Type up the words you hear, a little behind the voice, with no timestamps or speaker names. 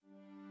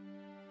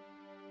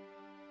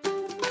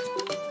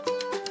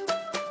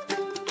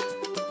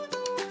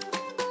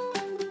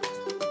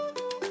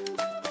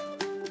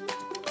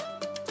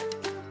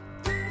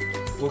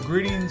Well,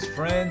 greetings,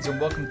 friends, and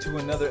welcome to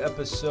another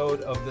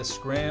episode of the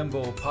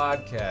Scramble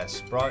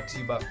podcast, brought to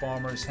you by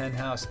Farmers Hen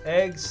House.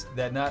 Eggs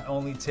that not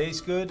only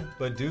taste good,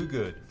 but do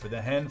good for the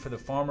hen, for the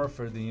farmer,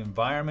 for the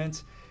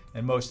environment,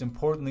 and most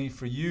importantly,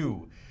 for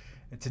you.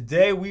 And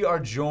today, we are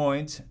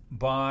joined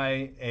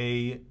by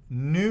a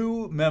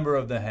new member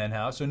of the Hen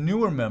House, a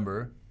newer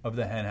member of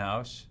the Hen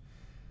House,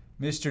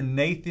 Mr.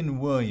 Nathan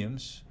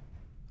Williams,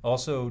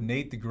 also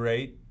Nate the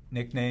Great,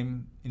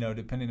 nickname,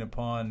 depending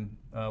upon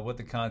what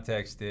the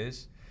context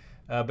is.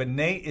 But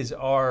Nate is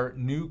our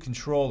new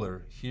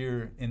controller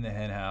here in the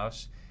Hen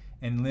House.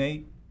 And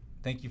Nate,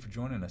 thank you for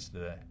joining us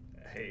today.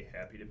 Hey,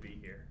 happy to be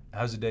here.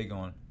 How's the day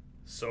going?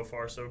 So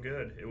far, so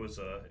good. It was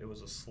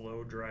a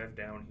slow drive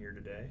down here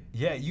today.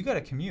 Yeah, you got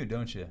to commute,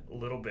 don't you? A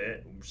little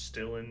bit. We're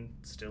still in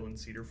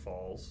Cedar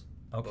Falls.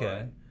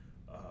 Okay.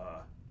 But,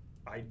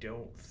 I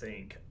don't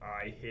think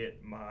I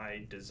hit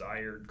my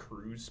desired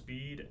cruise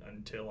speed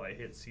until I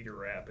hit Cedar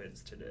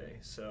Rapids today.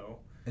 So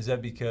is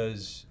that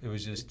because it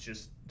was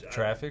just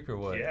traffic or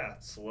what? Yeah,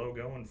 slow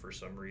going for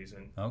some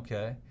reason.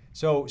 Okay.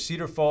 So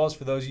Cedar Falls,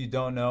 for those of you who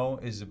don't know,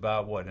 is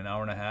about what, an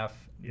hour and a half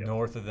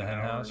north of the Hen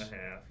House? An hour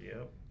and a half,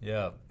 yep.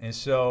 Yeah. And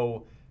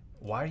so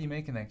why are you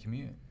making that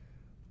commute?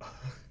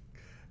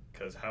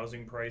 Because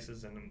housing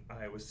prices in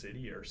Iowa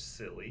City are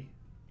silly.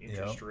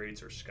 Interest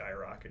rates are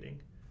skyrocketing.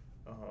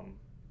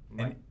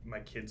 My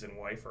kids and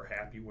wife are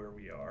happy where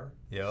we are.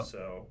 Yeah.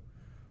 So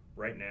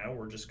right now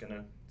we're just going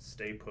to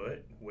stay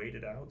put, wait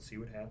it out, see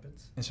what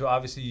happens. And so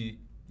obviously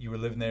you were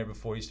living there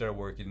before you started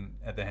working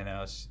at the Hen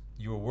House.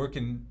 You were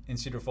working in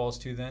Cedar Falls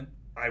too then?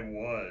 I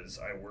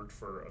worked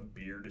for a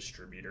beer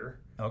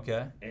distributor.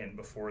 Okay. And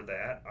before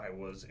that, I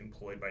was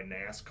employed by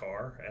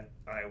NASCAR at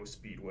Iowa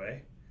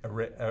Speedway.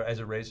 As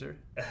a racer?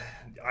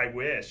 I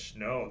wish.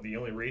 No, the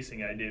only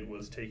racing I did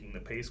was taking the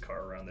pace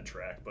car around the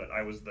track, but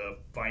I was the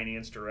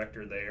finance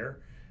director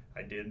there.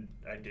 I did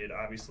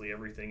obviously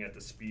everything at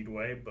the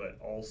Speedway, but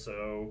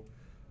also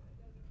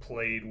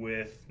played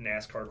with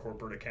NASCAR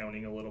corporate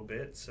accounting a little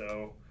bit,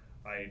 so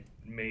I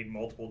made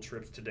multiple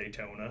trips to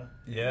Daytona.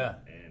 Yeah.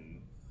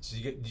 And so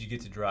did you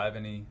get to drive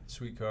any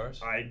sweet cars?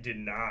 I did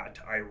not.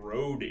 I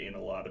rode in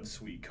a lot of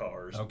sweet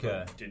cars,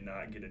 okay, but did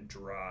not get to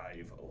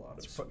drive a lot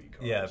of sweet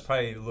cars. Yeah,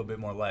 probably a little bit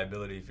more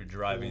liability if you're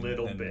driving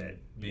than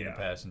being a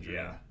passenger.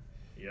 Yeah.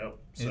 Yep.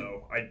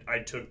 So I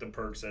took the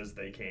perks as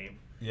they came.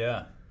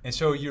 Yeah. And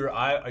so are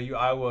you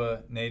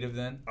Iowa native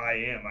then? I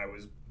am. I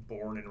was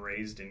born and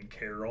raised in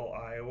Carroll,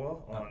 Iowa,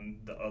 on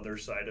the other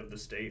side of the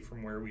state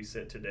from where we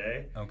sit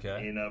today.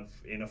 Okay.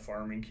 In a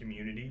farming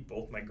community.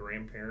 Both my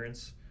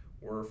grandparents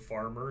were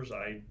farmers.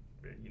 I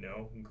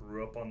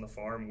grew up on the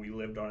farm. We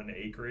lived on an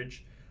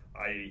acreage.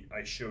 I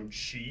showed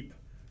sheep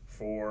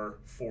for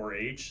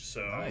 4-H.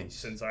 So nice.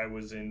 Since I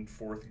was in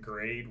 4th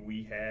grade,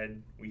 we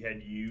had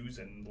ewes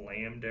and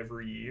lambed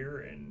every year.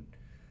 And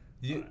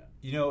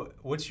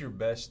what's your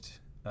best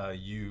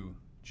ewe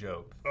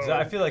joke? 'Cause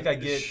I feel like I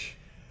get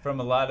from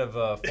a lot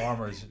of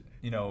farmers,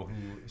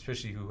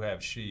 especially who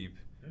have sheep.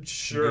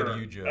 Sure. Good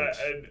ewe jokes.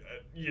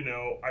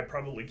 I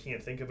probably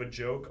can't think of a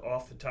joke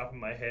off the top of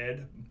my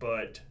head,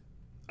 but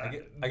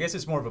I guess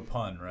it's more of a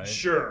pun, right?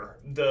 Sure.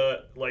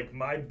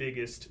 My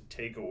biggest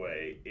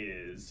takeaway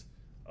is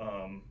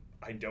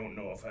I don't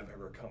know if I've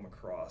ever come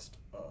across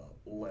a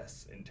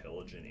less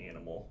intelligent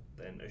animal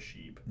than a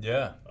sheep.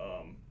 Yeah.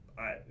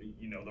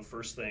 The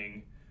first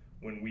thing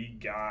when we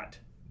got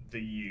the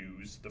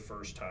ewes the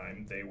first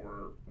time,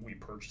 we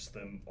purchased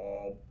them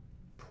all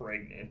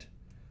pregnant,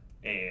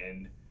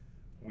 and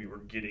we were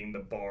getting the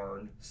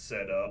barn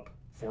set up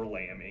for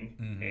lambing,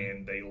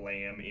 and they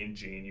lamb in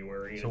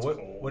January, and so it's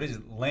cold. What is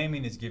it?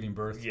 Lambing is giving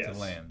birth Yes, to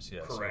lambs.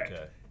 Yes, correct.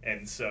 Okay.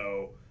 And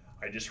so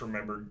I just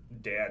remember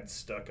Dad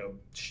stuck a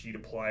sheet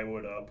of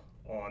plywood up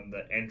on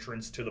the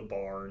entrance to the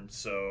barn,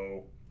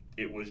 so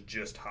it was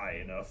just high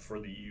enough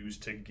for the ewes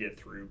to get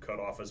through, cut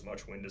off as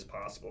much wind as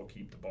possible,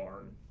 keep the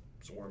barn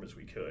as warm as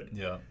we could.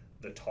 Yeah.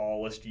 The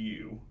tallest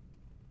ewe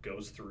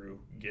goes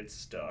through, gets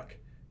stuck,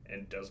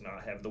 and does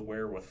not have the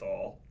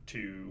wherewithal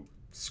to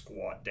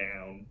squat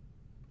down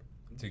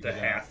the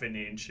half an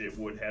inch it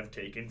would have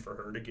taken for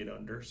her to get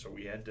under. So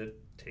we had to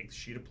take the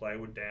sheet of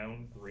plywood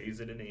down, raise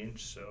it an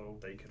inch so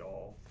they could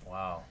all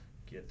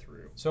get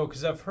through. So,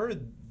 because I've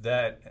heard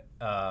that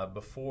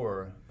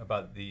before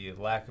about the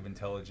lack of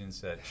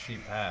intelligence that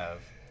sheep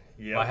have.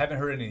 Yeah. I haven't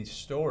heard any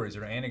stories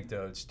or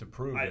anecdotes to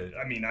prove it.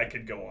 I mean, I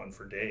could go on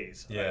for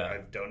days. Yeah.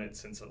 I've done it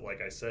since,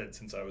 like I said,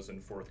 since I was in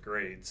 4th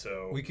grade.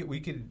 So we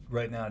could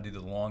right now do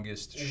the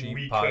longest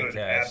sheep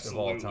podcast of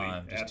all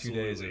time. Just 2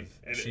 days of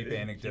sheep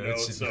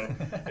anecdotes.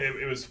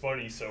 It was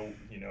funny. So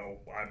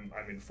I'm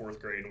in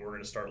 4th grade and we're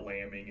going to start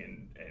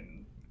lambing,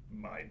 and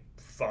my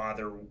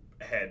father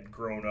had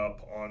grown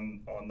up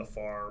on the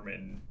farm,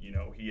 and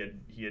he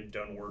had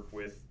done work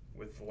with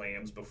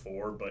lambs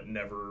before, but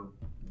never.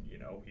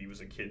 He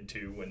was a kid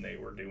too when they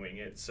were doing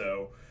it,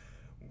 so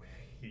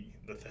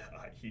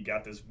he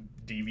got this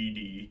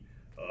DVD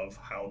of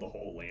how the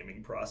whole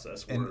lambing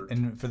process And, worked.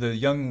 and for the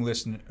young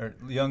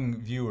young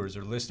viewers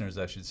or listeners,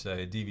 I should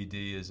say, a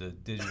DVD is a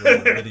digital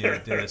video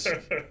disc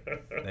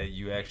that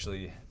you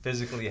actually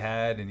physically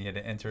had, and you had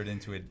to enter it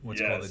into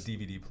what's called a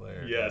DVD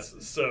player. Yes.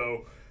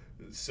 So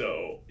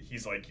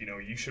he's like,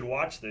 you should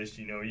watch this.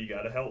 You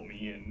got to help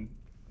me. And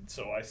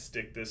so I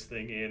stick this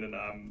thing in, and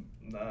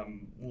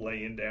I'm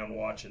laying down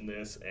watching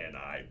this, and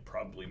I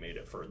probably made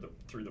it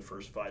through the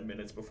first 5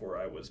 minutes before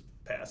I was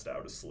passed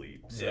out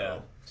asleep. So. Yeah.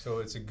 So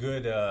it's a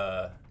good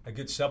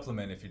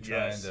supplement if you're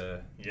trying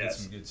to get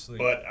some good sleep.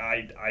 But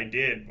I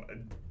did.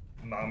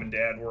 Mom and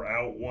Dad were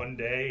out one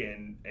day,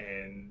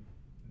 and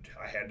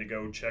I had to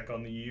go check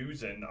on the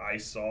ewes, and I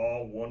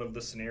saw one of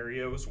the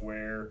scenarios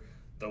where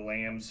the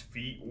lamb's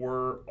feet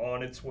were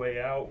on its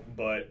way out,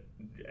 but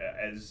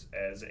as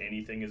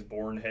anything is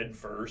born head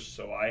first,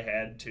 so I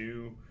had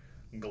to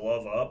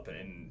glove up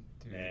and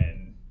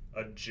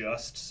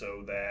adjust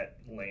so that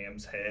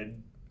lamb's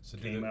head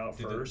came out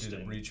first. Do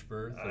the breech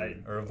birth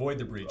or avoid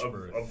the breech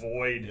birth.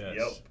 Avoid, yes.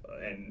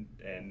 Yep.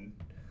 And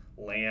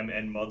lamb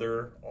and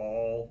mother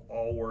all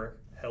were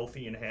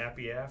healthy and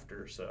happy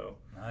after. So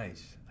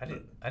nice. I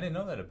didn't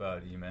know that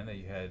about you, man. That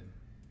you had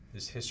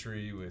this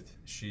history with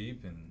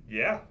sheep and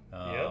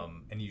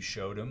and you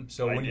showed them.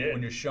 So when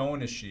you're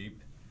showing a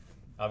sheep,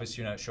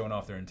 obviously you're not showing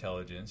off their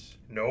intelligence.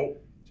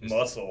 Nope.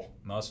 Muscle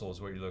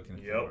is what you're looking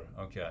Yep.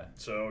 for. Okay.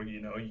 So you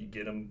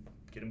get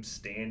them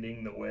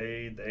standing the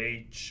way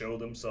they show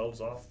themselves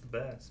off the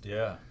best.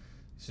 Yeah.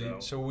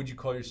 So would you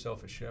call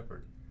yourself a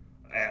shepherd?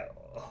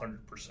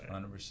 100%.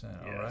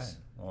 100%. All Yes.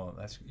 right. Well,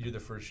 you're the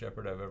first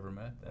shepherd I've ever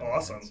met.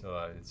 Awesome.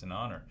 So it's an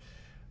honor.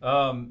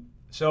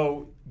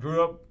 So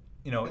grew up,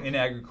 in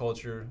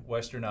agriculture,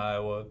 Western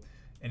Iowa.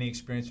 Any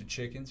experience with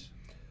chickens?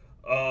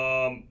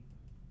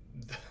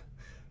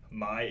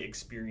 My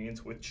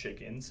experience with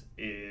chickens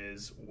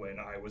is when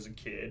I was a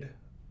kid,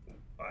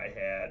 I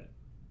had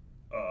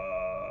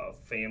a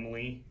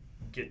family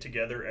get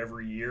together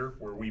every year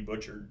where we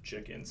butchered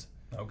chickens.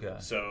 Okay.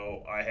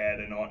 So I had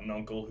an aunt and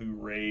uncle who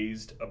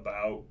raised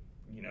about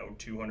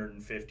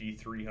 250,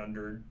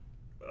 300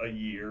 a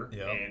year,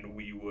 and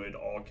we would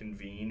all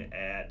convene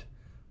at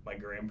my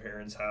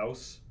grandparents'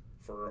 house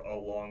for a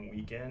long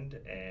weekend,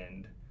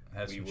 and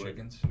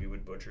we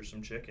would butcher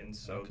some chickens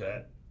so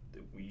that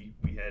we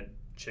had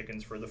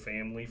chickens for the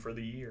family for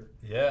the year.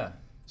 Yeah.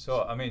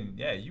 So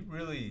you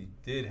really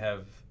did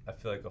have, I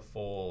feel like, a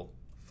full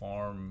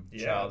farm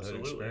childhood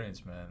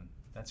experience, man.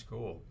 That's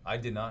cool. I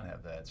did not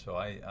have that, so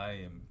I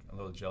am a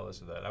little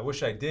jealous of that. I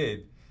wish I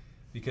did,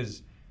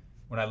 because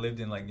when I lived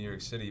in New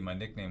York City, my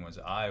nickname was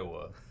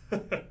Iowa,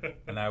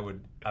 and I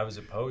was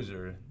a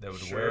poser that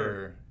would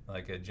wear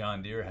a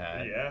John Deere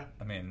hat. Yeah.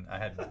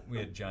 We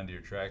had John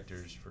Deere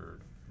tractors for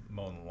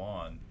mowing the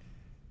lawn,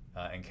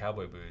 and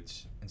cowboy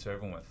boots, and so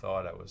everyone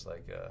thought I was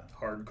like a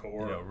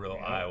hardcore, real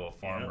Iowa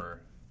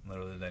farmer. Yeah.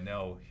 Little did they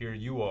know, here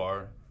you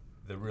are,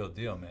 the real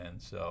deal, man.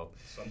 So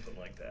something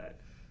like that.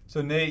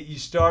 So Nate, you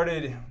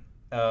started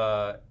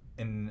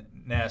in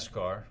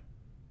NASCAR,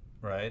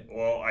 right?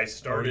 Well, I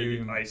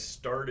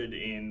started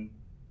in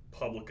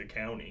public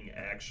accounting,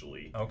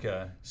 actually.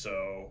 Okay.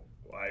 So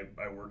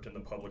I worked in the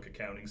public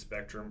accounting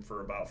spectrum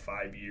for about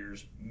 5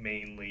 years.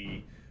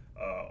 Mainly,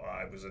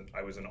 I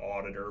was an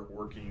auditor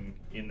working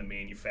in the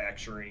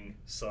manufacturing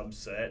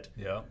subset.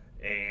 Yeah.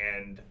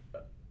 And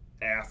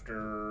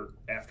after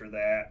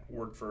that,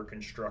 worked for a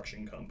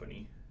construction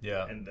company.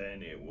 Yeah. And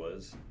then it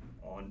was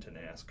on to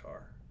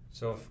NASCAR.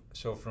 So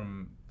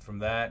from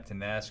that to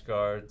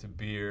NASCAR to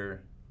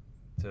beer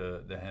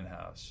to the Hen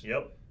House.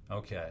 Yep.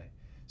 Okay.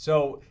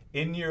 So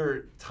in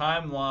your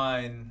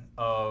timeline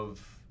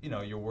of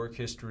your work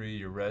history,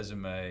 your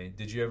resume,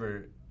 did you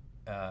ever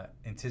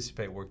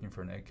anticipate working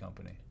for an egg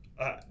company?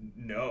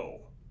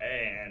 No.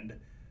 And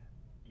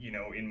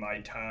in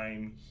my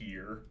time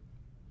here,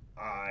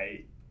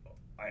 I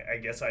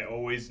guess I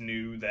always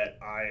knew that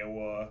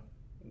Iowa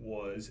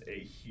was a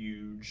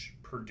huge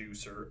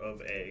producer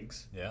of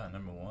eggs. Yeah,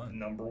 number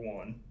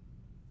one.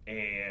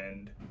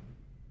 And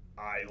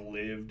I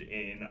lived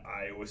in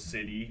Iowa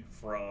City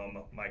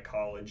from my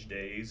college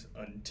days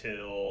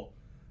until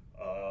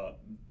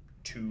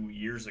 2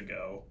 years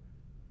ago,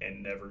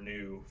 and never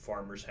knew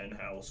Farmer's Hen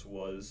House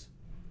was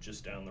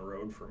just down the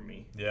road from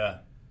me. Yeah.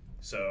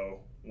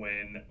 So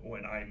when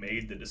I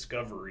made the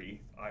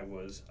discovery, I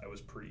was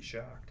pretty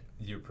shocked.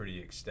 You're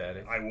pretty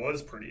ecstatic. I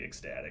was pretty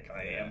ecstatic.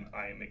 I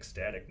am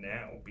ecstatic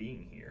now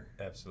being here.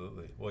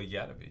 Absolutely. Well, you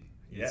gotta be.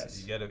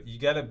 Yes. You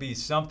gotta be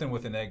something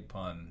with an egg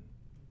pun.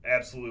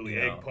 Absolutely.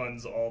 Egg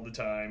puns all the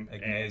time.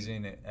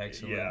 Amazing,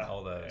 excellent,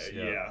 all those.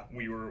 Yeah.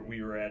 We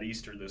were at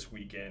Easter this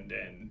weekend,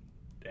 and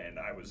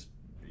I was,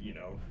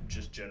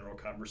 just general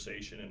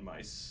conversation, and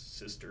my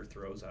sister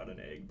throws out an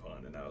egg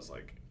pun, and I was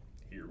like,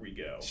 here we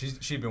go.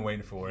 She'd been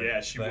waiting for it.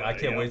 Yeah, I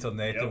can't wait till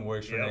Nathan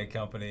works for an egg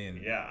company.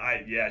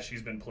 And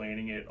she's been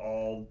planning it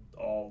all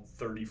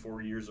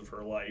 34 years of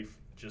her life,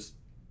 just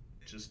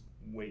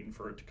waiting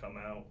for it to come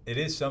out. It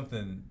is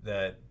something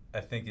that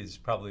I think is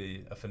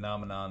probably a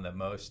phenomenon that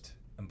most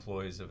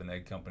employees of an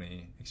egg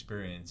company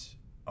experience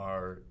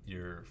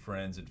your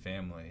friends and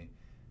family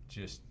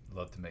just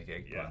love to make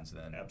egg puns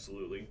then.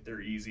 Absolutely.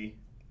 They're easy.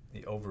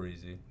 Over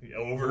easy.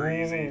 Over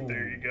easy.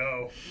 There you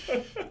go.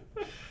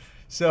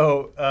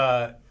 So,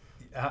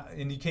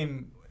 and you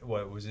came,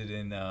 what, was it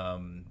in,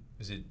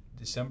 was it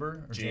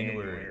December or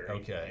January?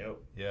 Okay. Yep.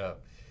 Yeah.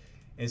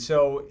 And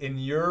so in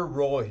your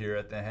role here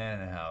at the Hen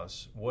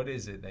House, what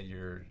is it that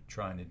you're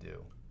trying to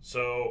do?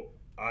 So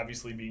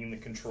obviously being the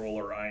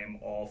controller, I am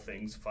all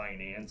things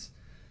finance.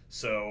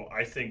 So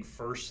I think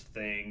first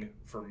thing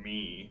for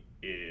me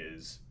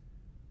is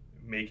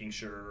making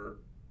sure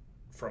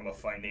from a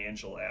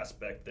financial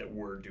aspect that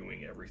we're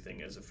doing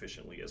everything as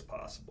efficiently as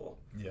possible.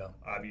 Yeah.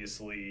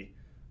 Obviously,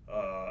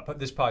 but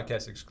this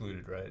podcast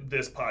excluded, right?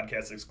 This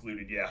podcast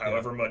excluded, yeah.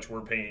 However much we're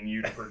paying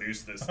you to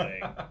produce this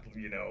thing,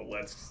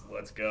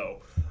 let's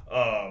go.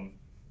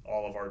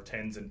 All of our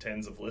tens and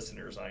tens of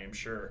listeners, I am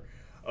sure.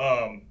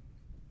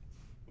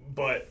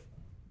 But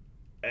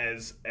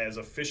as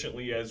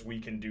efficiently as we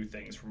can do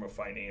things from a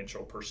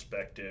financial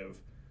perspective,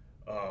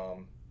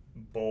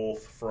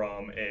 both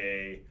from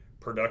a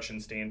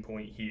production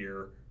standpoint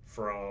here,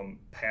 from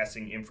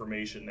passing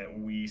information that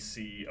we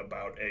see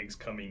about eggs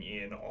coming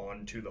in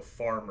onto the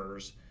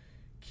farmers,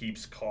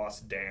 keeps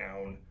costs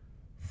down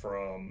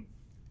from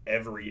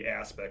every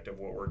aspect of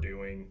what we're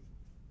doing,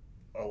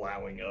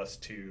 allowing us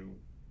to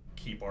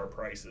keep our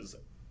prices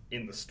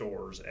in the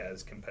stores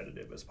as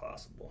competitive as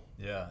possible.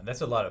 Yeah,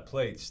 that's a lot of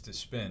plates to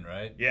spin,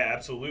 right? Yeah,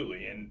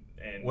 absolutely. And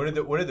what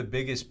are the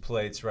biggest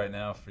plates right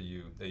now for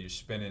you that you're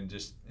spinning,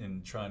 just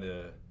in trying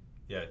to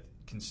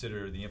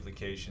consider the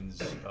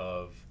implications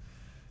of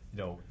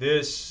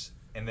this,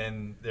 and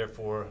then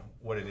therefore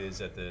what it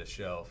is at the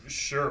shelf?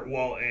 Sure.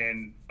 Well,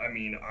 and I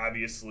mean,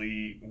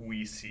 obviously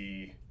we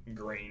see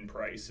grain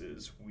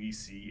prices, we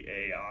see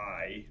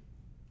AI.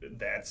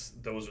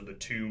 Those are the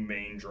two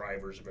main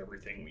drivers of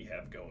everything we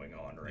have going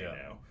on right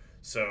now.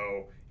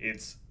 So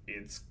it's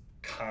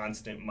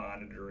constant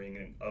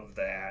monitoring of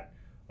that.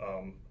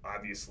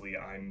 Obviously,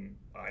 I'm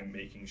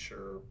making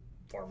sure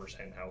Farmers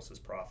Hen House is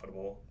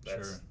profitable.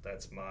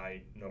 That's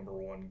my number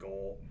one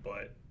goal.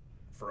 But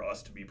for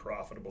us to be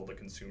profitable, the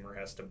consumer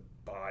has to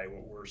buy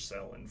what we're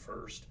selling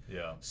first.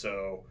 Yeah.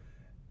 So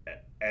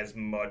as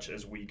much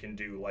as we can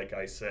do, like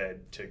I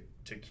said,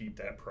 to keep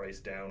that price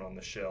down on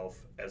the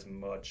shelf as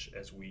much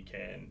as we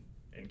can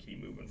and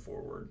keep moving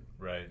forward.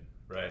 Right.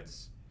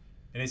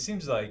 And it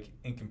seems like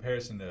in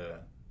comparison to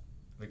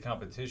the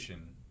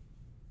competition,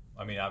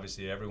 I mean,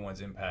 obviously everyone's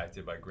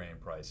impacted by grain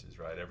prices,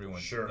 right?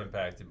 Everyone's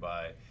impacted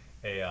by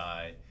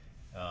AI.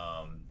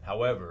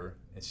 However,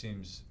 it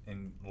seems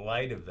in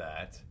light of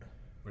that,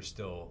 we're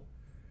still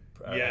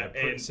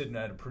sitting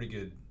at a pretty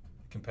good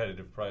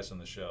competitive price on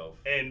the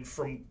shelf. And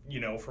from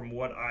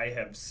what I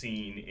have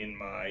seen in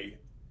my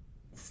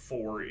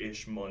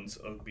 4-ish months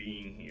of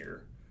being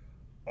here,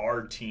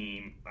 our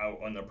team out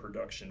on the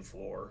production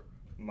floor,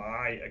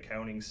 my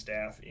accounting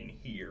staff in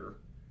here,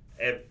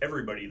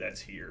 everybody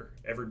that's here,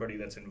 everybody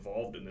that's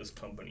involved in this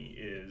company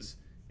is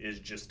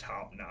just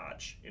top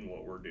notch in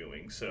what we're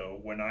doing. So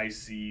when I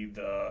see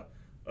the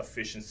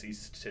efficiency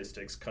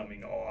statistics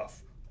coming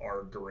off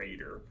are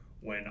greater,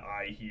 when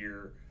I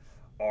hear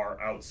our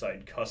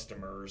outside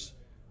customers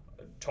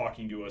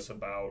talking to us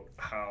about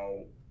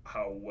how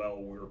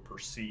well we're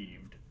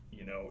perceived,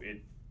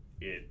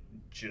 it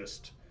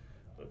just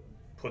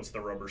puts the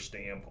rubber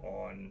stamp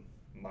on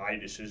my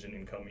decision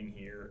in coming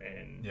here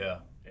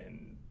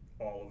and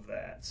all of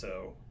that.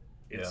 So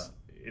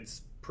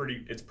it's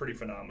pretty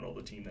phenomenal,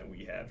 the team that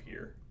we have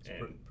here,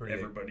 and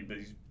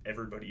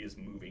everybody is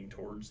moving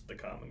towards the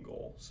common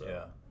goal.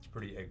 So it's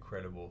pretty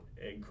incredible.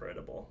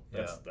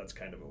 That's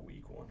kind of a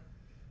weak one.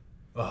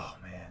 Oh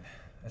man,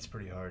 that's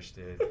pretty harsh,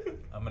 dude.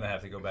 I'm gonna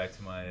have to go back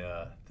to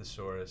my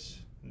thesaurus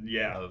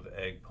of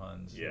egg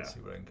puns and see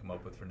what I can come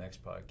up with for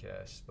next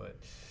podcast. But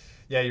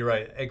you're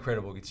right.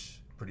 Incredible gets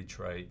pretty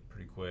trite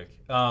pretty quick.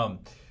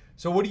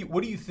 So what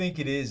do you think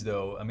it is,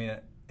 though? I mean,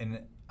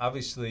 and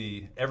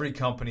obviously every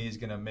company is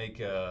gonna make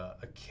a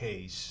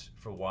case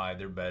for why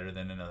they're better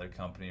than another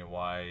company, or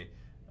why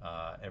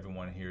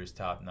everyone here is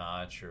top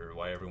notch, or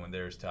why everyone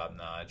there is top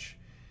notch.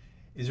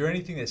 Is there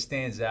anything that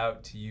stands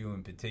out to you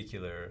in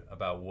particular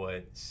about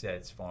what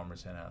sets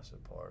Farmers Hen House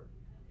apart?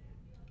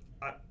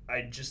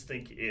 I just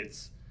think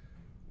it's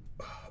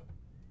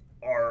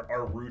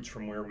our roots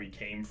from where we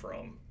came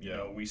from.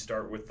 We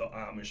start with the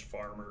Amish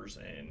farmers,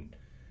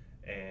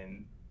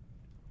 and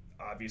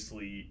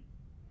obviously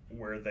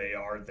where they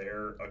are,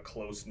 they're a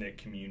close-knit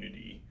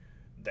community.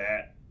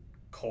 That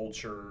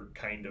culture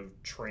kind of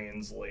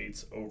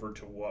translates over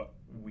to what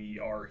we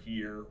are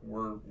here.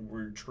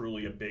 We're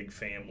truly a big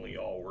family,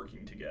 all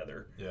working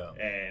together.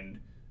 And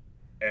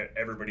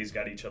everybody's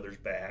got each other's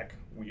back.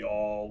 We're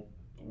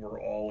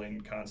all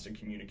in constant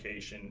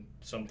communication.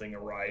 Something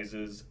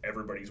arises,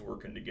 everybody's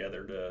working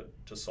together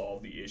to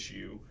solve the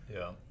issue.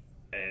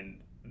 And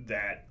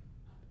that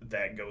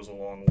goes a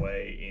long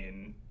way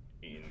in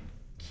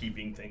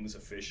keeping things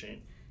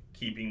efficient,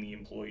 keeping the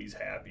employees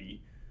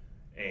happy,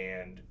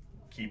 and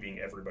keeping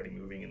everybody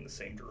moving in the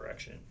same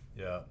direction.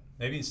 Yeah.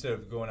 Maybe instead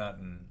of going out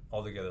and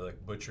all together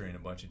like butchering a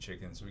bunch of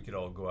chickens, we could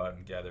all go out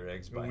and gather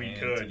eggs by hand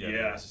together.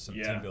 Yeah. Some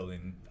team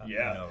building.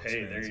 Yeah.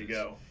 Hey, there you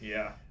go.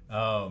 Yeah.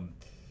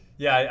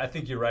 I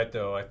think you're right,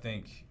 though. I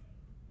think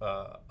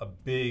a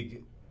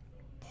big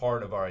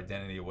part of our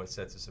identity, what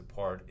sets us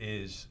apart,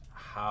 is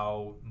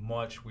how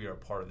much we are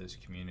part of this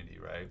community,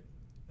 right?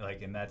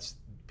 Like, and that's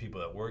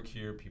people that work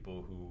here,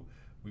 people who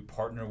we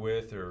partner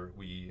with or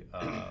we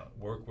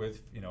work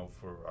with,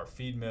 for our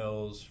feed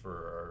mills,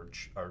 for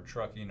our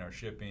trucking, our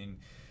shipping.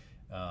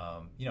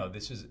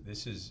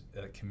 This is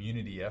a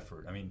community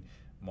effort. I mean,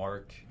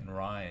 Mark and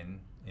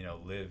Ryan,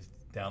 lived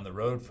down the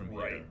road from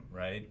here,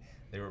 right?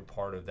 They were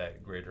part of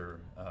that greater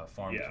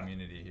farm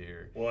community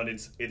here. Well, and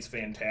it's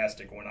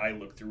fantastic when I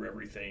look through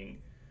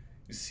everything,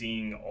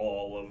 seeing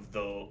all of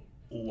the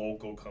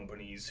local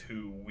companies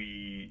who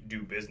we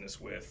do business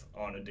with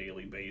on a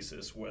daily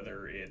basis,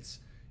 whether it's,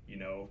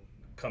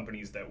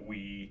 companies that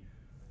we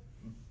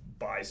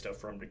buy stuff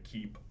from to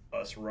keep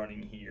us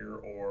running here,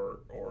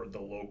 or the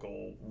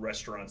local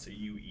restaurants that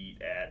you eat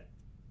at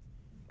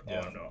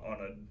on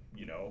a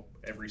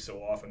every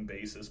so often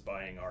basis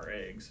buying our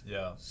eggs.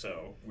 Yeah.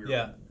 So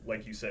we're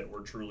like you said,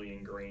 we're truly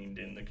ingrained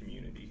in the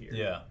community here.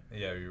 Yeah,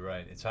 you're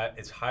right.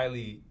 It's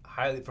highly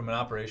from an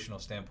operational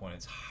standpoint,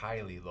 it's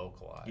highly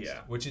localized. Yeah.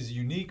 Which is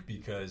unique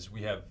because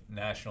we have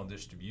national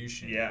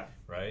distribution. Yeah.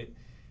 Right.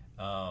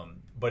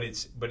 But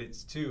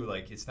it's too,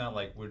 like, it's not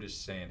like we're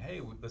just saying,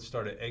 hey, let's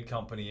start an egg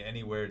company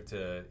anywhere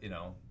to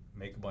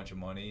make a bunch of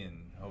money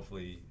and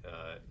hopefully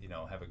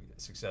have a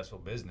successful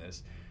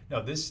business.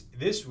 No, this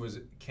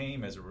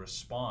came as a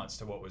response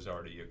to what was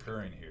already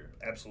occurring here.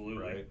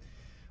 Absolutely. Right?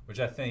 Which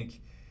I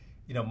think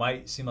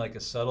might seem like a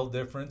subtle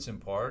difference in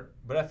part,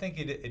 but I think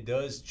it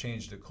does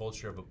change the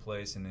culture of a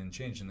place, and in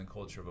changing the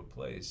culture of a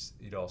place,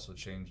 it also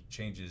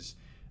changes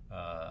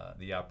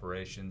the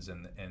operations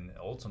and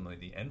ultimately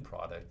the end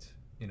product,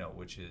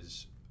 which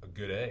is a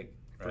good egg,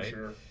 right?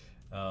 For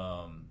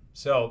sure.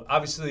 So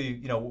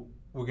obviously,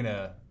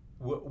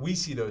 we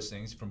see those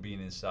things from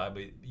being inside,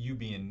 but you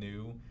being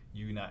new,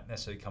 you not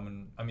necessarily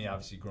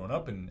obviously growing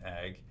up in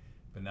ag,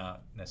 but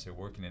not necessarily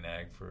working in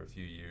ag for a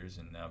few years,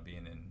 and now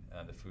being in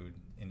the food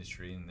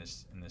industry in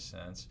this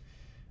sense,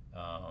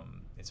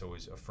 it's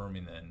always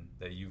affirming then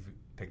that you've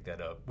picked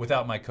that up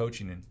without my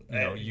coaching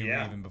and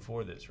even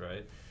before this,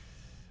 right?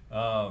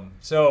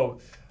 So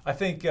I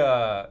think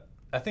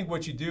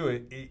what you do,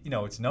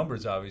 it's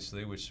numbers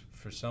obviously, which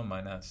for some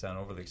might not sound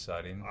overly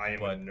exciting. I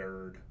am a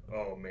nerd.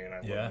 Oh man,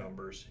 I love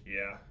numbers.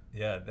 Yeah.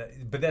 Yeah,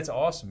 but that's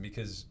awesome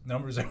because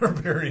numbers are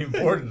very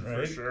important,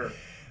 right? For sure.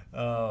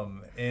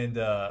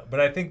 But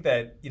I think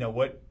that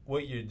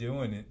what you're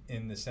doing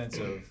in the sense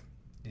of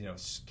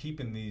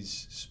keeping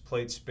these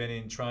plates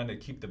spinning, trying to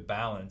keep the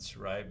balance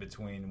right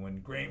between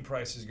when grain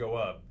prices go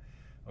up.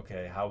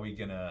 Okay, how are we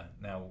gonna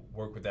now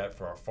work with that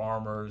for our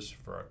farmers,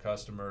 for our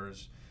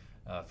customers,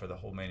 for the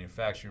whole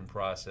manufacturing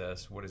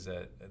process? What is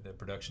that, the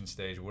production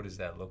stage? What does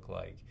that look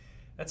like?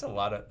 That's a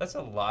lot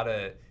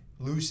of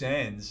loose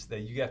ends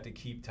that you have to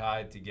keep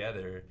tied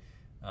together,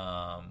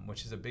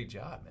 which is a big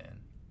job, man.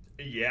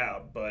 Yeah,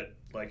 but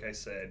like I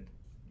said,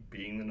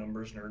 being the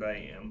numbers nerd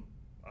I am,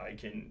 I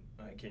can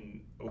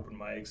open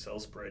my Excel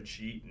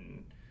spreadsheet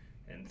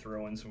and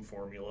throw in some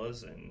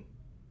formulas and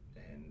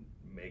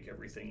make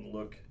everything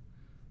look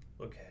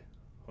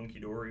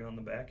hunky-dory on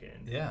the back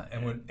end. Yeah,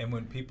 and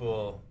when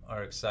people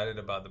are excited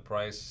about the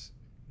price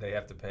they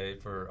have to pay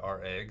for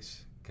our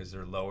eggs because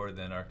they're lower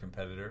than our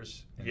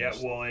competitors. Yeah,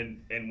 well,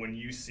 and when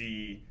you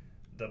see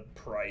the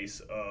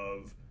price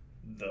of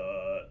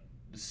the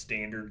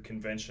standard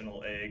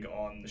conventional egg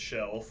on the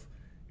shelf,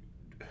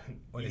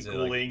 what is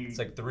equaling, it's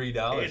like $3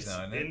 now,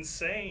 isn't it?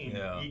 Insane.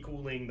 Yeah.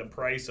 Equaling the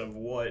price of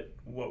what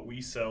we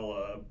sell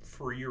a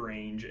free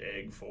range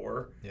egg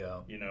for. Yeah.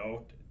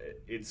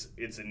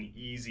 It's an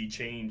easy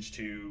change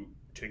to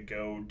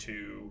go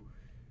to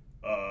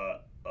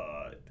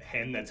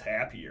hen that's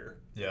happier.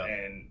 Yeah.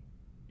 And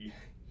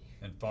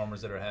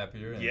farmers that are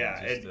happier. And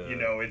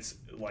it's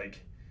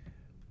like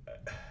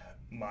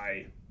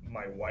my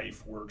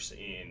wife works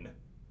in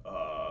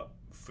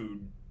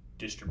food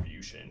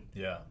distribution.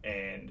 Yeah.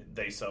 And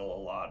they sell a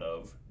lot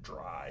of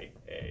dry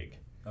egg.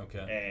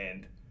 Okay.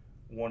 And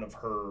one of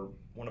her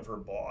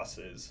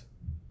bosses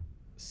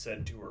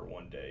said to her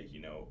one day,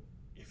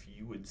 if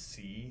you would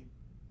see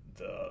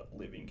the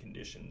living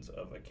conditions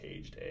of a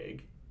caged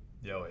egg,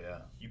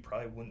 you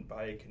probably wouldn't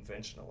buy a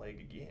conventional egg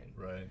again.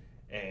 Right.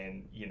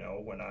 And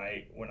when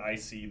I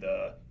see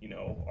the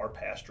our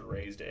pasture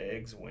raised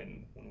eggs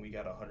when we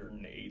got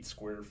 108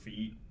 square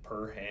feet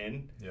per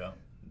hen,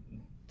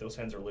 those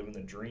hens are living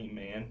the dream,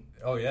 man.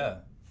 Oh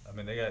yeah, I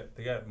mean they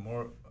got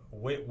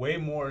way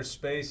more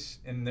space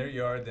in their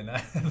yard than I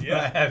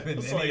have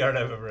in any yard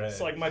I've ever had.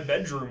 It's like my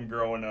bedroom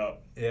growing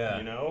up.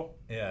 Yeah,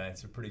 yeah,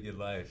 it's a pretty good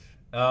life.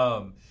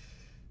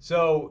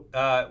 So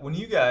when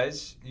you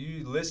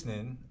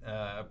listening,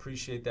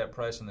 appreciate that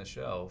price on the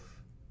shelf.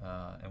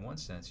 In one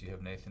sense, you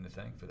have Nathan to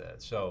thank for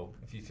that. So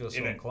if you feel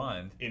so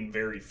inclined. In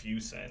very few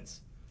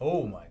cents.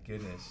 Oh my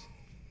goodness.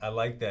 I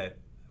like that.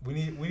 We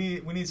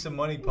need some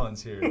money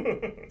puns here.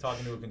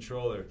 Talking to a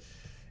controller,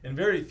 in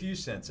very few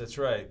cents. That's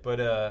right.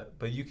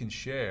 But you can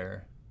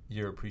share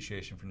your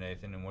appreciation for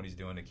Nathan and what he's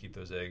doing to keep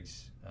those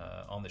eggs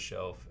on the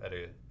shelf at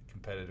a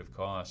competitive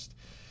cost.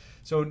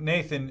 So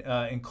Nathan,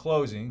 in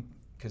closing,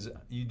 because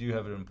you do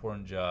have an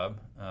important job,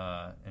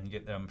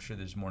 and I'm sure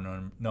there's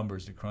more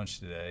numbers to crunch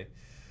today.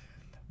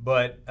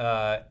 But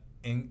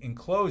in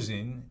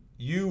closing,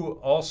 you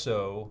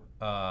also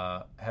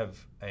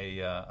have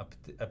a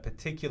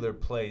particular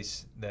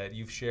place that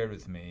you've shared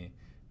with me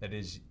that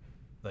is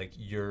like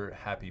your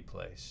happy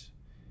place.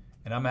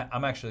 And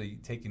I'm actually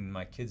taking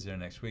my kids there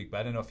next week, but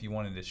I don't know if you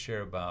wanted to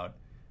share about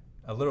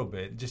a little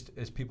bit, just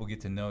as people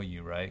get to know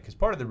you, right? Because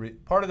part of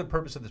the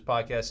purpose of this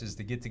podcast is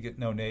to get to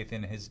know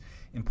Nathan, his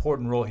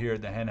important role here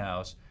at the Hen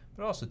House,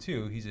 but also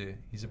too, he's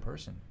a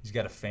person. He's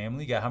got a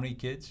family. Got how many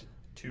kids?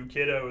 2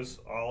 kiddos,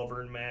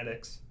 Oliver and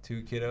Maddox.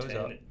 2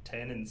 kiddos.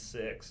 10 and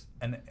 6.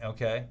 And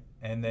okay,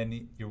 and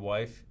then your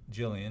wife,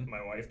 Jillian.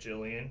 My wife,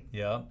 Jillian.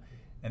 Yeah,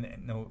 and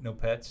no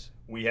pets.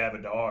 We have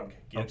a dog,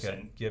 Gibson.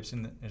 Okay,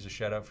 Gibson. There's a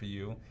shout out for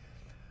you.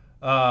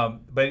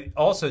 But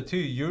also too,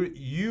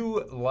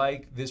 you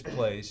like this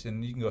place,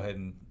 and you can go ahead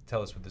and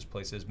tell us what this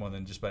place is more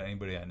than just about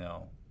anybody I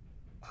know.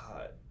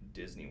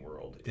 Disney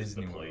World is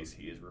the place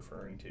he is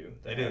referring to.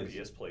 The it happiest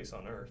is. Place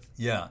on earth.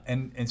 Yeah,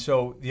 and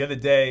so the other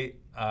day,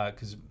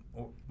 because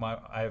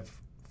I have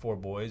 4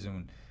 boys,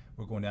 and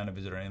we're going down to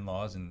visit our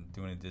in-laws and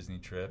doing a Disney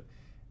trip,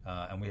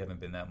 and we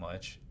haven't been that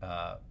much.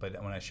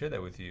 But when I shared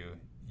that with you,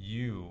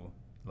 you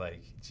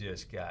like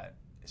just got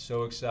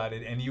so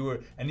excited, and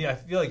I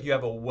feel like you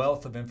have a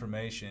wealth of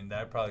information that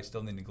I probably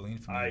still need to glean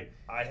from you.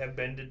 I have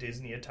been to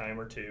Disney a time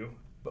or two.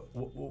 But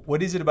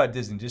what is it about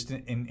Disney? Just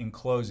in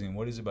closing,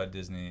 what is it about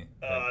Disney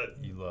that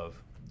you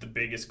love? The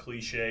biggest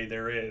cliche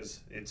there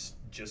is. It's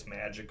just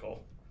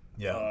magical.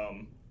 Yeah.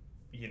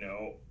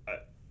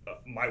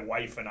 My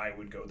wife and I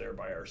would go there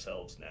by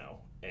ourselves now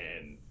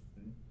and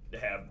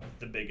have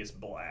the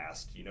biggest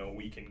blast.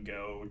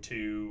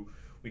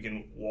 We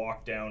can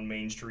walk down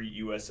Main Street,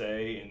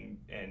 USA,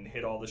 and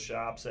hit all the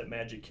shops at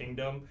Magic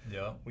Kingdom.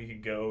 Yeah. We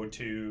could go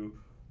to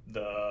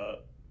the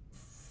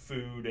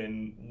food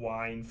and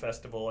wine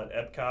festival at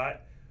Epcot.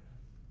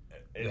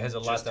 It has a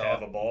lot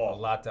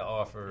to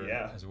offer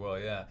yeah. as well.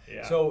 Yeah.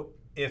 Yeah. So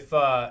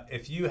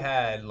if you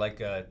had like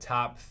a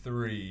top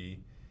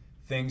 3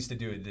 things to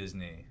do at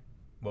Disney,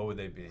 what would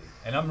they be?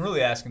 And I'm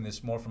really asking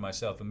this more for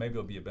myself, but maybe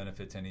it'll be a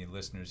benefit to any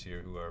listeners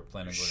here who are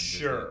planning on going to Disney.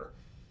 Sure.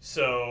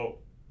 So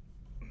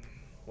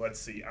let's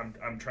see.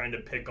 I'm trying to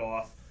pick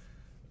off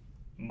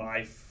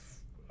my.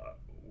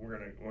 We're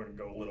gonna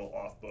go a little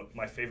off book.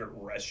 My favorite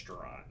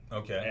restaurant.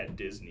 Okay. At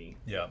Disney.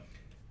 Yeah.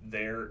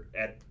 There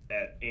at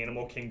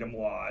Animal Kingdom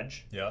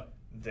Lodge. Yeah.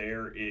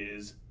 There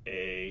is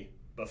a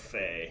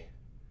buffet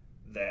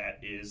that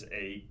is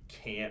a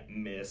can't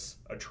miss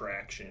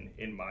attraction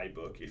in my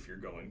book if you're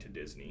going to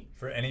Disney.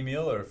 For any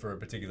meal or for a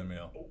particular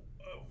meal?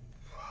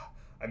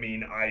 I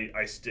mean,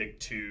 I stick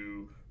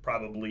to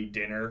probably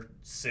dinner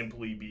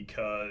simply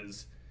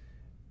because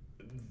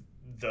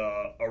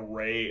the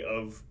array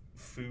of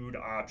food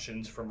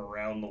options from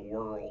around the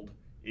world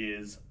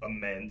is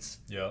immense.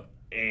 Yeah.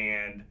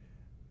 And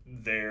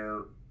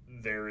there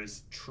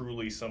is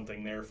truly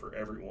something there for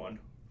everyone.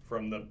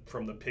 From the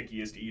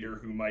pickiest eater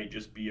who might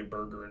just be a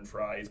burger and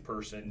fries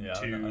person to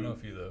I know a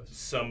few of those.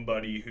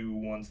 Somebody who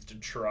wants to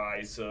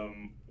try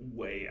some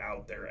way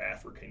out there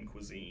African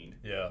cuisine.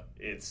 Yeah.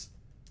 It's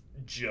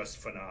just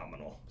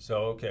phenomenal.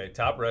 So, okay,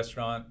 top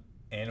restaurant,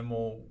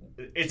 Animal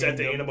It's Kingdom. at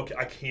the Animal.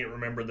 I can't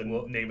remember the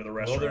name of the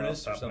restaurant.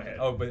 Wilderness off the or top of my something. head.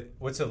 Oh, but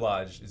what's the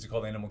lodge? Is it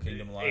called Animal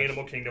Kingdom Lodge?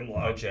 Animal Kingdom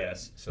Lodge. Okay.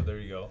 Yes. So there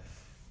you go.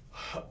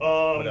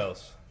 What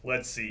else?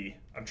 Let's see.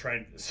 I'm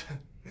trying.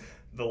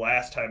 The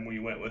last time we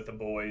went with the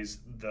boys,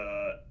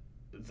 the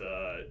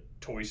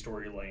Toy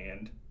Story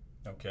Land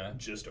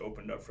just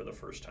opened up for the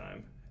first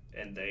time,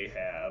 and they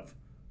have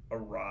a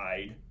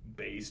ride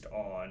based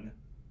on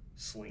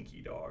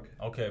Slinky Dog.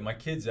 Okay, my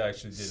kids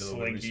actually did a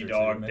little research. Slinky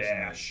Dog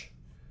Dash.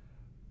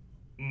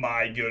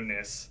 My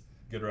goodness.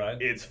 Good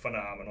ride? It's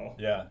phenomenal.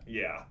 Yeah.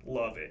 Yeah,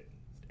 love it.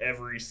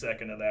 Every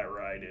second of that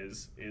ride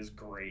is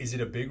great. Is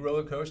it a big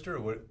roller coaster,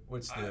 or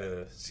what's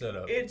the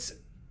setup?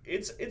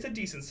 It's a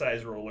decent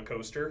sized roller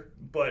coaster,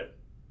 but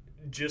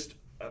just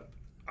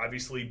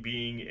obviously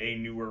being a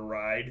newer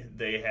ride,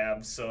 they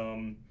have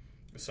some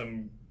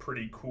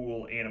pretty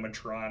cool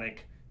animatronic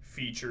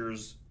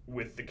features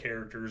with the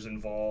characters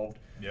involved.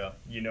 Yeah.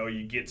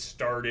 You get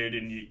started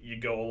and you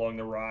go along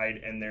the ride,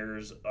 and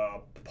there's a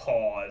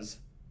pause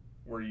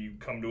where you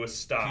come to a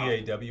stop.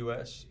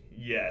 PAWS?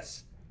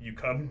 Yes. You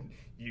come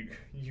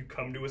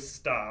to a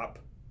stop,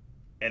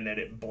 and then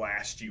it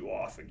blasts you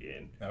off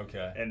again.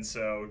 Okay. And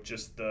so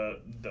just the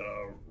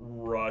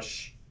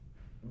rush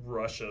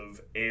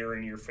of air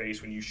in your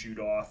face when you shoot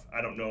off.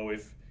 I don't know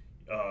if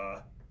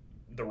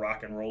the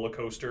Rock and Roller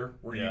Coaster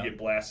where Yeah. you get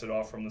blasted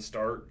off from the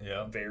start.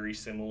 Yeah. Very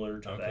similar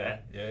to Okay.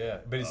 that.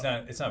 Yeah. But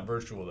it's not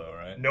virtual though,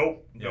 right?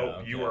 Nope. Yeah,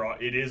 Nope. You okay.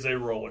 are. It is a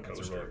roller It's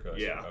coaster. a roller coaster.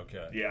 Yeah.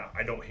 Okay. Yeah.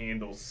 I don't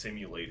handle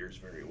simulators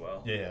very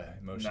well. Yeah.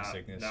 Motion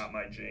sickness. Not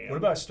my jam. What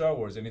about Star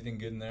Wars? Anything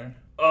good in there?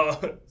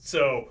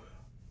 So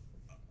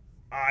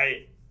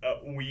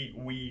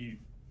we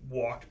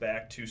walked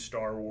back to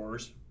Star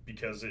Wars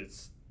because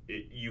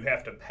you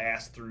have to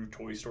pass through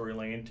Toy Story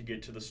Land to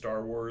get to the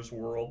Star Wars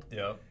world.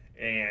 Yeah.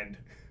 And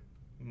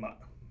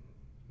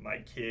my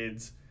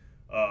kids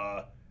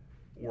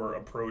were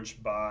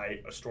approached by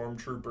a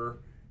stormtrooper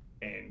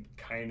and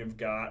kind of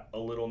got a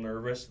little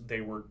nervous.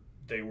 They were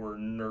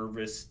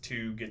nervous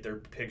to get their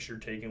picture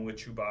taken with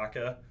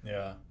Chewbacca.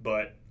 Yeah.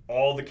 But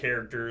all the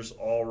characters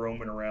all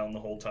roaming around the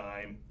whole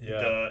time.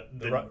 Yeah.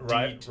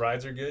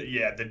 Rides are good?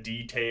 Yeah, the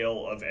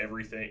detail of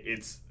everything.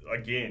 It's,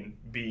 again,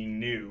 being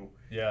new.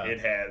 Yeah. It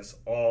has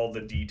all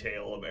the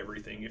detail of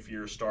everything if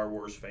you're a Star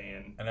Wars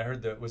fan. And I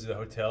heard was it the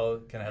hotel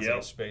kind of has like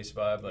a space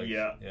vibe? Like,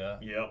 yeah. Yeah.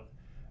 Yep.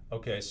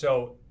 Okay,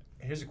 so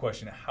here's a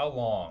question. How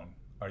long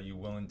are you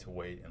willing to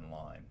wait in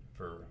line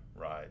for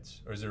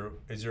rides? Or is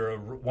there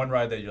one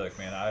ride that you're like,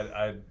 man,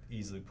 I'd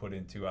easily put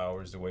in 2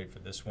 hours to wait for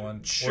this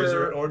one?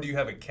 Sure. Or do you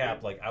have a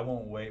cap, like I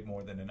won't wait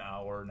more than an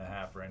hour and a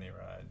half for any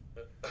ride?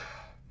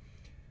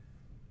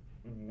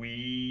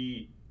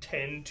 We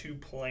tend to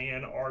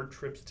plan our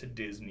trips to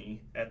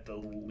Disney at the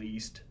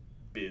least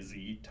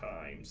busy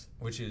times.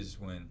 Which is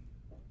when?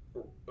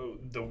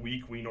 The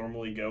week we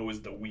normally go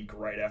is the week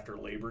right after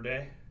Labor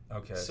Day.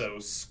 Okay. So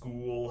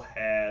school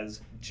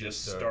has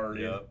just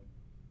started. Yep.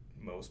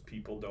 Most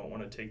people don't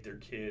want to take their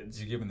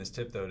kids. You're giving this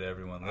tip though to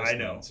everyone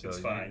listening. I know, so it's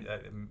fine.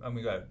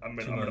 We got I'm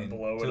 2 gonna million,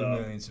 blow it 2 up.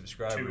 million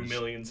subscribers. 2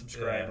 million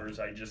subscribers.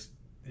 Yeah. I just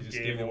gave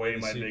gave away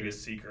my secret.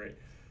 biggest secret.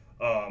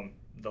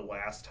 The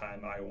last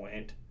time I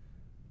went,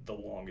 the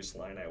longest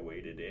line I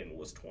waited in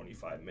was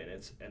 25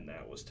 minutes, and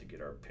that was to get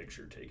our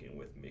picture taken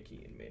with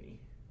Mickey and Minnie.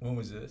 When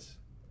was this?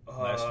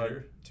 Last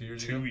year? 2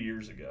 years ago? 2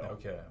 years ago.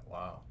 Okay.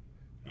 Wow.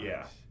 Nice.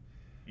 Yeah.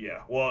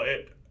 Yeah. Well,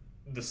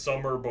 the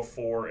summer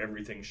before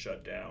everything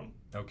shut down.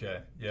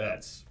 Okay. Yeah.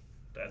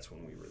 That's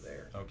when we were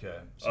there. Okay.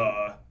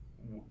 So,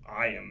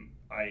 I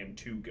am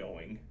too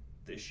going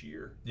this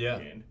year. Yeah.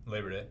 Again.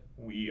 Labor Day.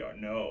 We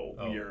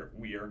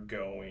are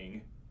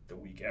going the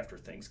week after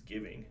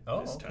Thanksgiving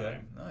this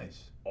time.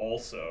 Nice.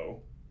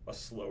 Also a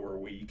slower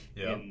week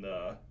in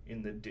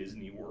the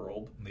Disney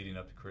world leading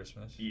up to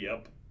Christmas.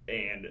 Yep.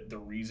 And the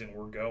reason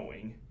we're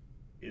going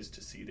is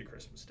to see the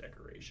Christmas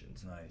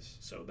decorations. Nice.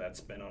 So that's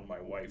been on my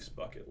wife's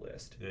bucket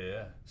list.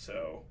 Yeah.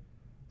 So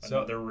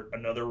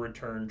another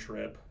return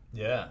trip.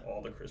 Yeah.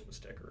 All the Christmas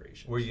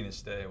decorations. Where are you gonna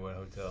stay? What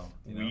hotel?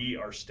 We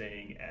are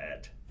staying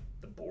at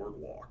the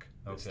Boardwalk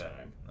this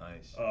time.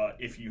 Nice.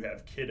 If you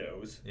have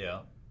kiddos,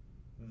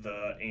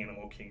 the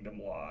Animal Kingdom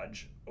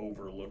Lodge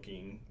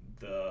overlooking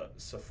the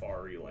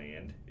Safari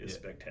Land is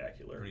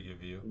spectacular. Pretty good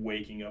view.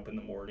 Waking up in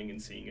the morning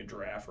and seeing a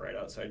giraffe right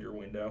outside your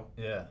window.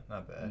 Yeah,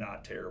 not bad.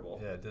 Not terrible.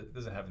 Yeah, it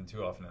doesn't happen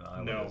too often in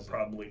Iowa. No,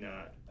 probably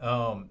not.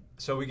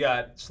 So we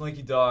got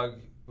Slinky Dog.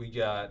 We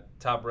got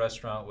top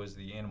restaurant was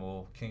the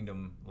Animal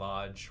Kingdom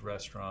Lodge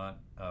restaurant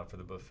for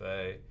the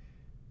buffet.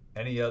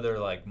 Any other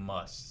like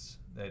musts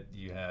that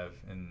you have?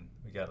 And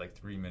we got like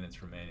 3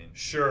 minutes remaining.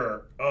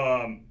 Sure.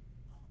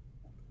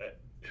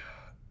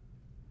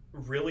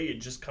 Really, it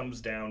just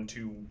comes down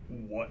to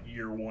what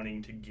you're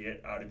wanting to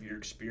get out of your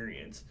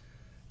experience.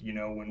 You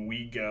know, when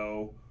we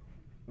go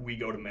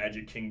to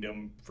Magic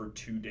Kingdom for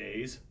 2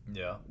 days.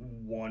 Yeah.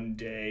 1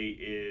 day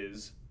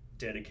is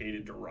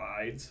dedicated to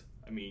rides.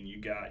 I mean, you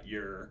got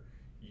your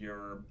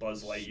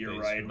Buzz Lightyear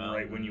ride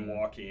right when you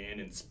walk in,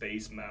 and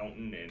Space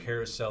Mountain and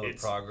Carousel of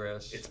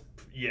Progress.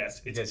 You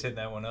guys hitting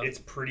that one up? It's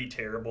pretty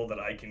terrible that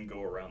I can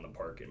go around the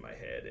park in my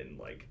head and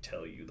like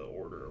tell you the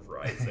order of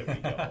rides that we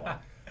go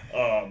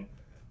on.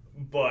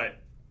 But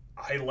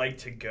I like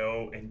to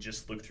go and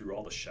just look through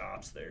all the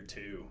shops there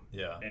too.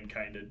 Yeah. And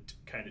kind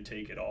of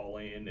take it all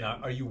in. Now,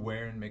 are you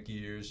wearing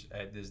Mickey ears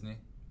at Disney?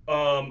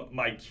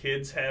 My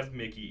kids have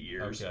Mickey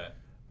ears. Okay.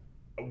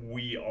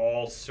 We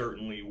all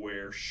certainly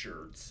wear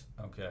shirts.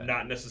 Okay.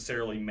 Not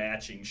necessarily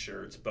matching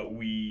shirts, but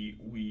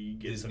we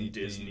get some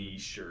Disney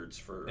shirts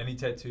for. Any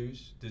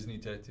tattoos? Disney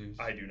tattoos?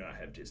 I do not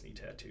have Disney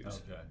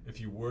tattoos. Okay. If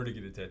you were to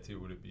get a tattoo,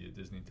 would it be a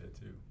Disney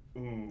tattoo?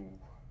 Ooh.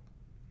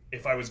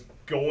 If I was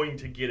going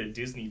to get a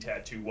Disney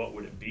tattoo, what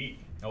would it be?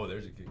 Oh,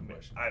 there's a good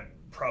question. I'm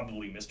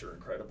probably Mr.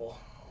 Incredible.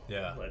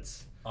 Yeah.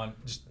 Let's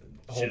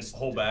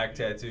whole back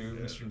tattoo,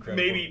 Mr.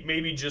 Incredible.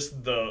 Maybe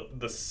just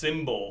the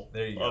symbol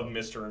of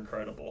Mr.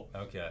 Incredible.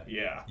 Okay.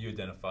 Yeah. You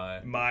identify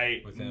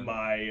with him.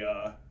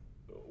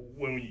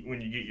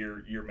 When you get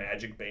your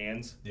magic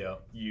bands,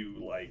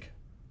 you like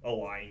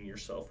align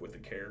yourself with the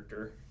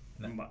character.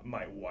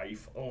 My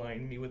wife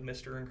aligned me with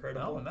Mr.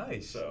 Incredible. Oh,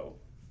 nice. So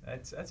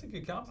that's a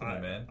good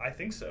compliment, man. I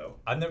think so.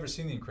 I've never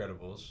seen The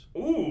Incredibles.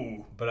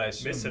 Ooh, but I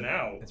assume missing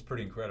out. It's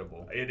pretty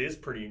incredible. It is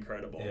pretty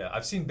incredible. Yeah,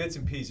 I've seen bits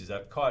and pieces.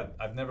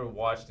 I've never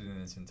watched it in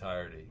its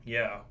entirety.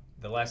 Yeah.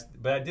 But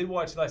I did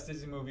watch the last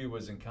Disney movie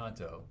was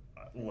Encanto.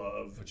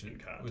 love which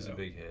Encanto. was a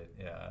big hit.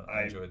 Yeah,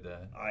 I enjoyed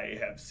that. I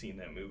have seen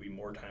that movie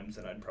more times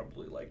than I'd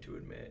probably like to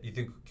admit. You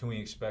think, can we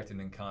expect an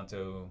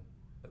Encanto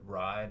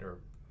ride, or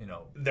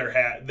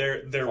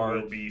there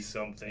will be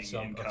something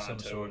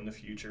Encanto in the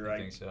future. I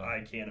think so.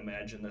 I can't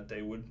imagine that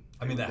they would.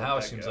 I mean, the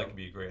house seems like it'd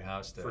be a great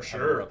house to for have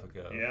sure. a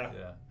replica.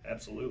 Yeah,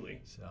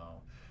 absolutely. So,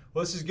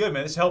 well, this is good,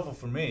 man. This is helpful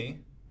for me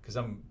because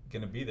I'm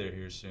going to be there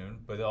here soon.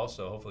 But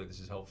also, hopefully, this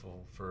is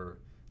helpful for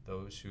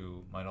those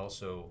who might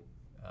also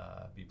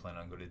be planning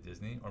on going to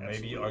Disney, or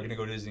maybe are going to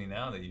go to Disney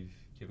now that you've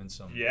given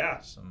some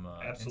insights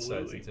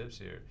and tips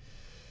here.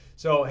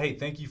 So, hey,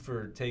 thank you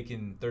for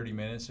taking 30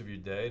 minutes of your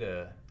day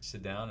to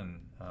sit down and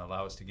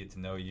allow us to get to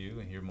know you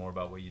and hear more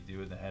about what you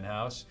do in the Hen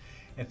House.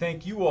 And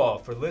thank you all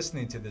for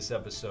listening to this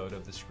episode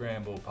of the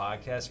Scramble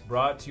podcast,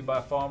 brought to you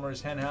by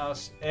Farmers Hen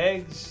House,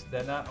 eggs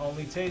that not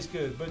only taste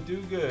good, but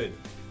do good.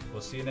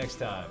 We'll see you next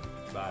time.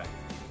 Bye.